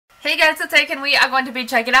Hey guys, it's Erika and we are going to be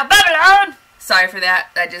checking out Babylon! Sorry for that.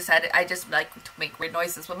 I just like to make weird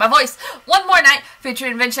noises with my voice. One More Night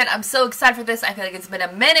featuring VINXEN. I'm so excited for this. I feel like it's been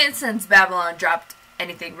a minute since Babylon dropped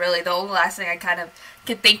anything really. The only last thing I kind of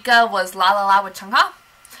could think of was La La La with Chungha.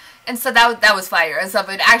 And so that was fire and stuff.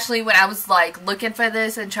 And actually when I was like looking for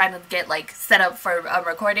this and trying to get like set up for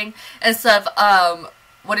recording and stuff,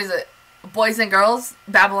 what is it? Boys and Girls,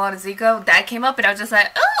 Babylon and Zico, that came up and I was just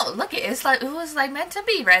like, oh, look, it's like, it was like meant to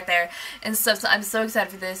be right there and stuff. So I'm so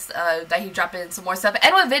excited for this, that he dropped in some more stuff.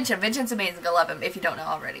 And with VINXEN's amazing. I love him. If you don't know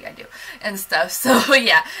already, I do. And stuff. So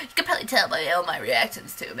yeah, you can probably tell by all my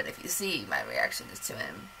reactions to him. And if you see my reactions to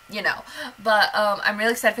him, you know. But I'm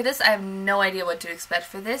really excited for this. I have no idea what to expect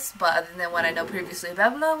for this. But other than what I know previously of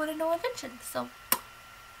Babylon, what I know of VINXEN. So,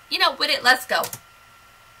 you know, with it, let's go.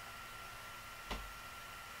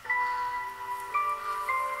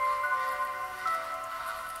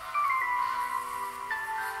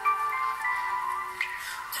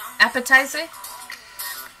 Appetizer?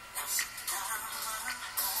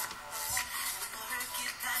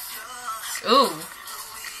 Ooh.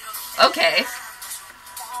 Okay.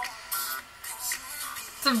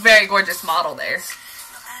 It's a very gorgeous model there.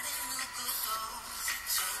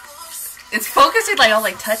 It's focusing like all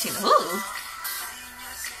like touching. Ooh.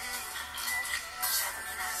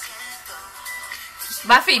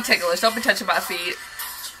 My feet ticklish. Don't be touching my feet.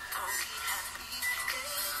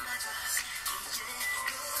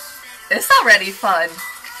 It's already fun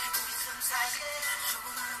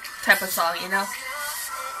type of song, you know?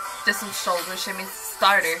 Just some shoulder shimmy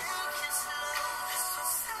starter.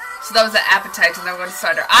 So that was an appetizer, and now we're going to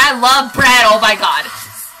starter. I love bread, oh my god.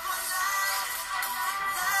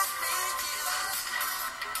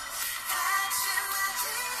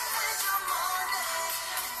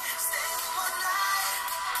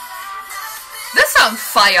 This song's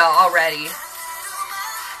fire already.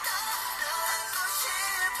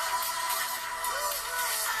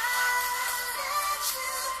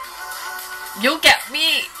 You get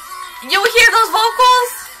me. You hear those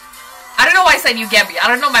vocals? I don't know why I said you get me. I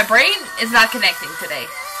don't know. My brain is not connecting today.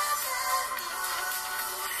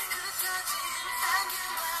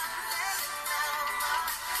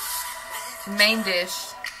 Main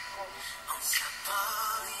dish.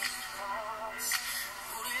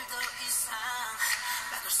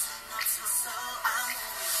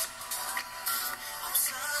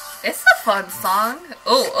 It's a fun song.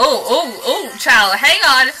 Oh, child.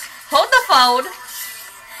 Hang on. Hold the phone.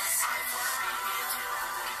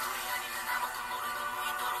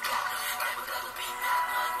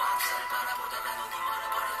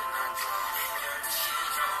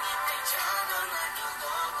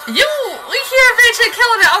 We hear VINXEN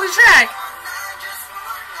killing it on the track.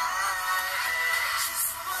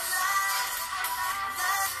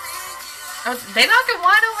 Oh, they knocking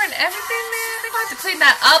wine over and everything, man. They're going to have to clean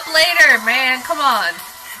that up later, man. Come on.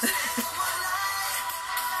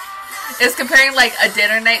 It's comparing like a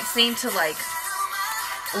dinner night scene to like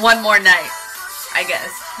One More Night, I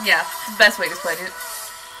guess. Yeah, it's the best way to explain it.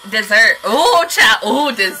 Dessert. Oh, child.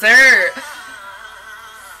 Oh, dessert.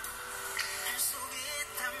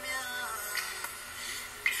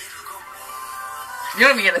 You're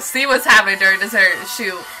not even gonna see what's happening during dessert.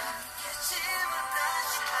 Shoot.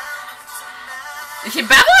 Is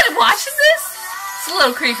Babylon watching this? It's a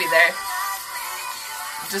little creepy there.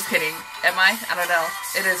 Just kidding. Am I? I don't know.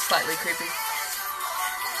 It is slightly creepy.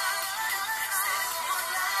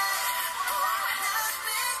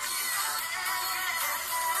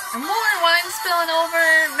 And more wine spilling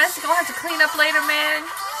over. Messi gonna have to clean up later, man.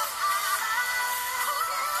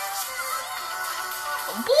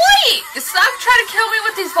 Boy! Stop trying to kill me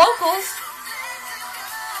with these vocals.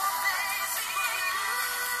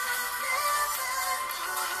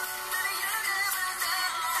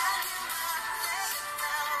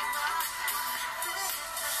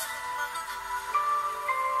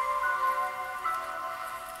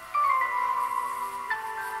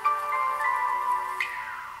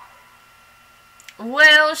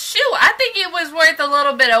 Well, shoot, I think it was worth a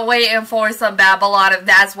little bit of waiting for some Babylon if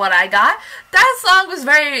that's what I got. That song was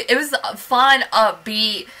it was fun,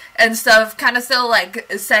 upbeat, and stuff, kind of still, like,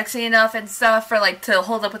 sexy enough and stuff for, like, to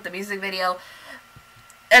hold up with the music video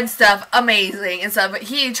and stuff. Amazing and stuff. But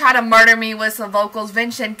he tried to murder me with some vocals.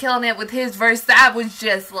 VINXEN killing it with his verse. That was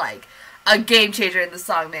just, like, a game changer in the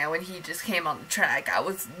song, man. When he just came on the track, I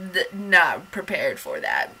was not prepared for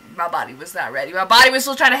that. My body was not ready. My body was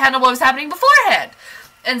still trying to handle what was happening beforehand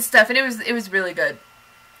and stuff, and it was really good.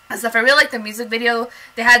 and stuff. I really like the music video.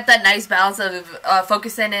 They had that nice balance of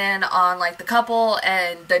focusing in on like the couple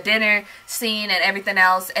and the dinner scene and everything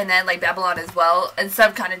else, and then like Babylon as well, and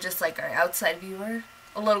some kind of just like our outside viewer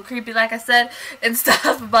a little creepy, like I said, and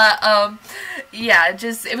stuff. But yeah,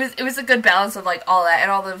 just it was a good balance of like all that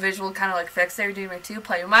and all the visual kind of like effects they were doing too.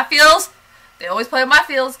 Playing with my feels, they always play with my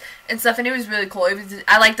feels and stuff, and it was really cool.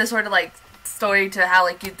 I like the sort of like story to how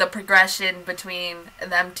like the progression between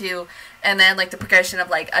them two, and then like the progression of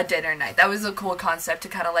like a dinner night. That was a cool concept to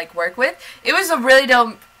kind of like work with. It was a really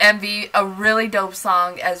dope MV, a really dope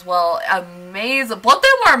song as well. Amazing, both of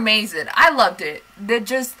them were amazing. I loved it. They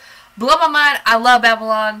just blew my mind. I love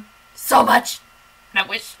Babylon so much, and I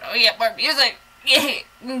wish we had more music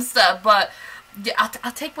and stuff. But yeah,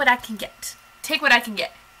 I'll take what I can get. Take what I can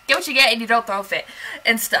get. Get what you get, and you don't throw a fit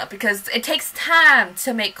and stuff, because it takes time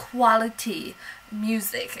to make quality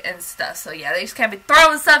music and stuff. So yeah, they just can't be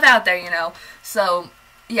throwing stuff out there, you know. So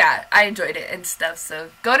yeah, I enjoyed it and stuff. So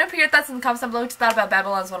go ahead and put your thoughts in the comments down below. What you thought about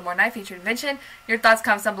Babylon's One More Night featuring VINXEN. Your thoughts,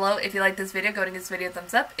 comments down below. If you like this video, go ahead and give this video a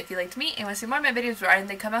thumbs up. If you liked me and want to see more of my videos right when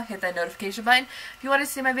they come out, hit that notification button. If you want to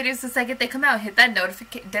see my videos the second they come out, hit that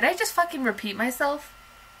notification. Did I just fucking repeat myself?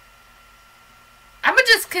 I'm gonna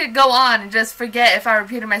just go on and just forget if I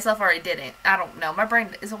repeated myself or I didn't. I don't know. My brain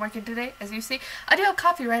isn't working today, as you see. I do have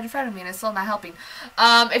coffee right in front of me and it's still not helping.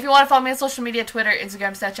 If you want to follow me on social media, Twitter,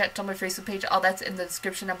 Instagram, Snapchat, Tumblr, Facebook page, all that's in the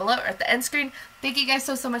description down below or at the end screen. Thank you guys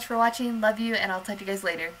so much for watching. Love you, and I'll talk to you guys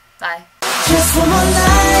later. Bye. Just one more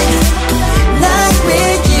night, like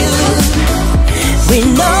with you, with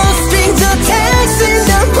no strings attached in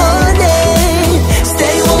the morning.